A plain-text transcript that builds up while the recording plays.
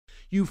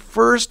You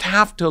first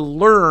have to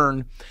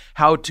learn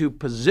how to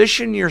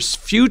position your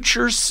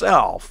future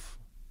self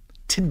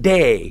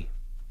today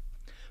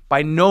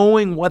by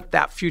knowing what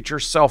that future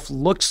self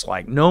looks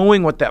like,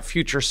 knowing what that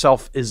future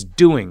self is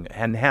doing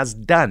and has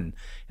done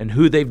and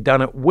who they've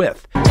done it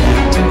with.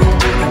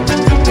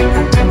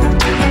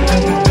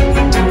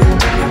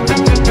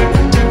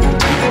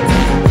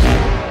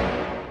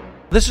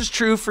 This is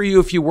true for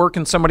you if you work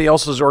in somebody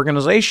else's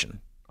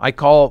organization. I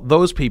call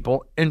those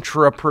people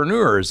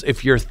intrapreneurs.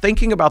 If you're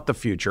thinking about the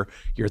future,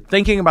 you're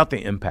thinking about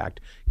the impact,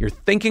 you're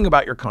thinking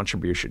about your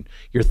contribution,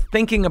 you're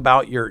thinking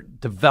about your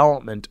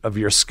development of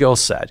your skill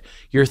set,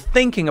 you're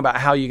thinking about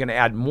how you're going to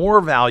add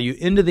more value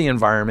into the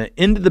environment,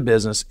 into the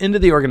business, into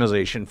the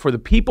organization, for the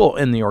people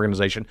in the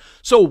organization.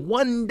 So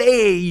one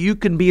day you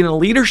can be in a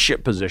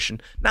leadership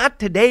position, not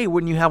today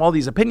when you have all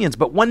these opinions,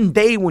 but one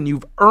day when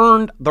you've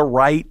earned the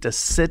right to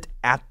sit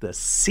at the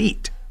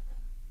seat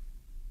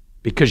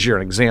because you're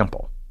an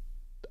example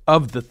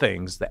of the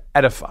things that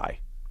edify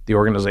the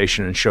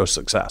organization and show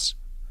success.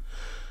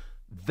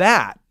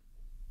 That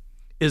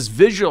is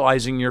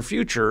visualizing your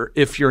future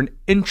if you're an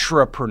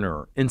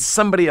intrapreneur in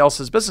somebody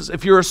else's business.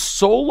 If you're a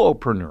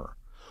solopreneur,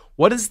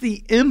 what is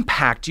the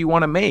impact you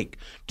want to make?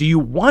 Do you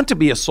want to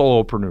be a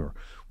solopreneur?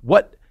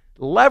 What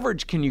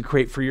leverage can you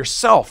create for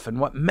yourself, and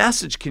what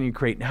message can you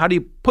create, and how do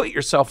you put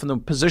yourself in the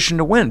position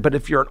to win? But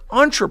if you're an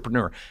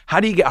entrepreneur, how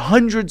do you get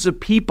hundreds of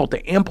people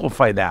to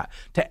amplify that,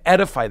 to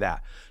edify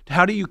that?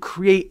 How do you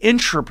create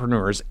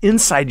intrapreneurs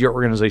inside your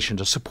organization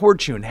to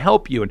support you and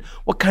help you? And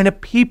what kind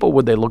of people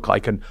would they look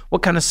like? And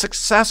what kind of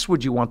success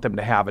would you want them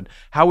to have? And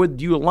how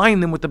would you align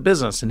them with the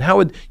business? And how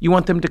would you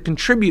want them to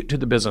contribute to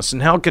the business?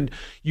 And how could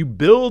you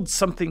build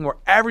something where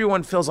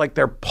everyone feels like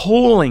they're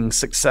pulling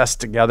success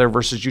together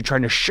versus you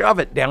trying to shove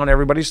it down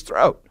everybody's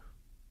throat?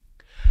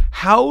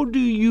 How do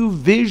you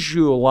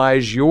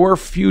visualize your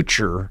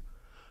future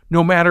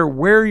no matter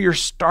where you're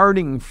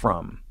starting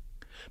from?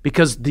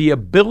 Because the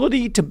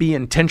ability to be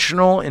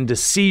intentional and to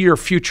see your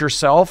future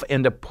self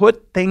and to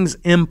put things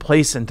in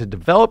place and to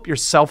develop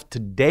yourself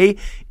today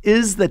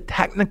is the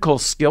technical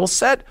skill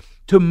set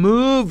to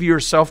move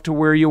yourself to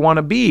where you want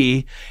to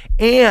be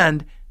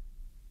and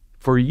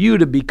for you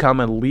to become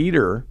a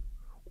leader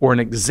or an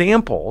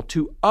example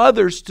to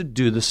others to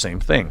do the same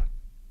thing.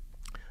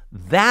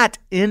 That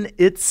in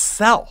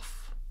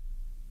itself,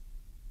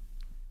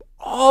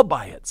 all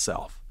by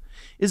itself,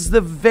 is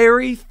the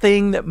very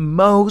thing that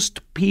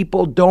most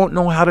people don't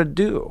know how to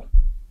do.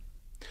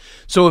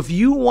 So if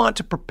you want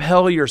to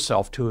propel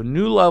yourself to a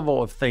new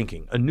level of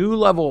thinking, a new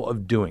level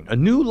of doing, a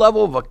new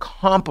level of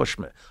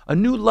accomplishment, a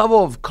new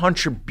level of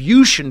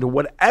contribution to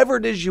whatever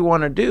it is you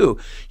want to do,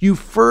 you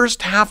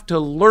first have to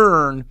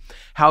learn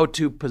how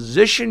to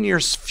position your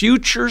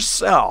future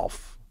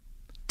self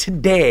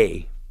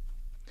today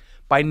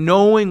by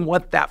knowing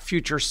what that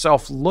future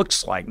self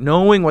looks like,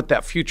 knowing what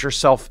that future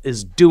self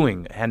is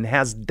doing and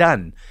has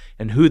done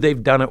and who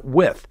they've done it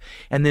with,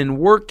 and then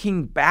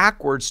working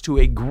backwards to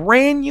a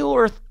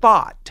granular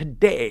thought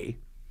today.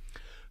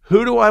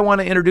 Who do I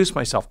want to introduce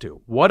myself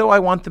to? What do I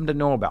want them to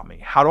know about me?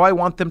 How do I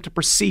want them to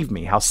perceive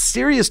me? How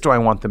serious do I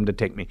want them to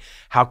take me?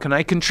 How can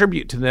I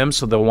contribute to them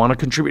so they'll want to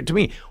contribute to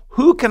me?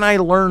 Who can I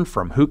learn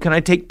from? Who can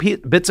I take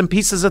bits and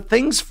pieces of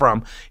things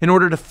from in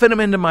order to fit them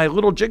into my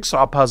little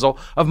jigsaw puzzle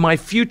of my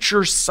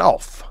future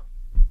self?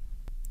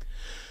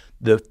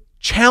 The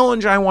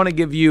challenge I want to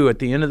give you at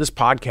the end of this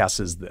podcast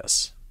is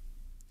this.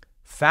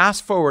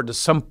 Fast forward to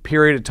some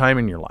period of time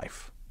in your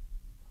life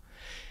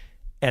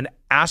and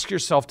ask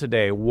yourself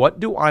today, what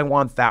do I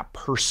want that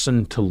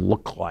person to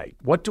look like?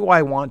 What do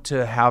I want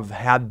to have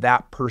had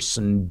that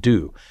person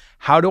do?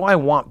 How do I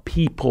want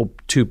people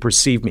to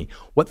perceive me?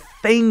 What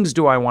things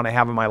do I want to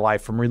have in my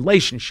life, from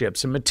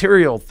relationships and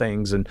material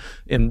things and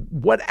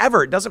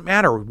whatever? It doesn't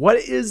matter. What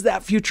is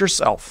that future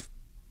self?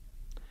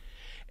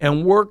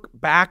 And work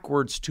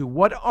backwards to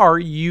what are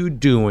you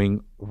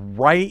doing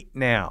right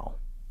now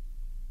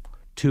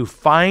to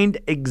find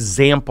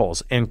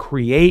examples and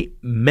create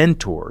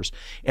mentors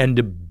and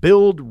to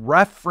build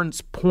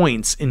reference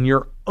points in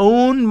your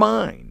own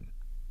mind.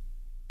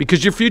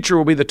 Because your future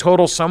will be the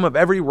total sum of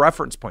every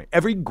reference point,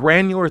 every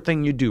granular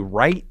thing you do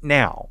right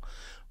now.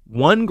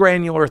 One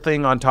granular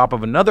thing on top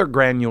of another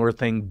granular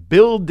thing,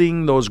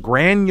 building those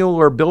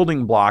granular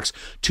building blocks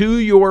to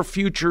your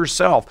future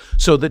self.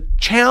 So the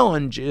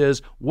challenge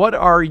is, what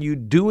are you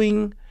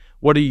doing?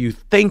 What are you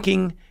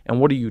thinking? And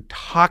what are you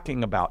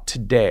talking about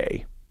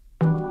today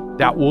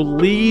that will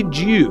lead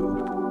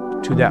you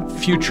to that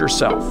future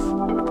self?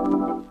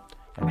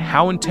 And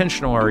how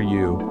intentional are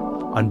you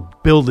on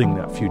building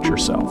that future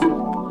self?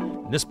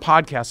 And this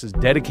podcast is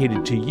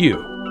dedicated to you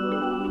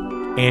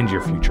and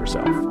your future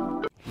self.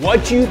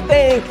 What you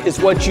think is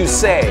what you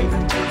say.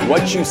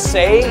 What you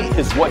say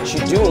is what you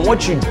do. And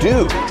what you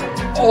do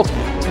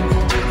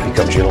ultimately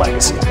becomes your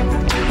legacy.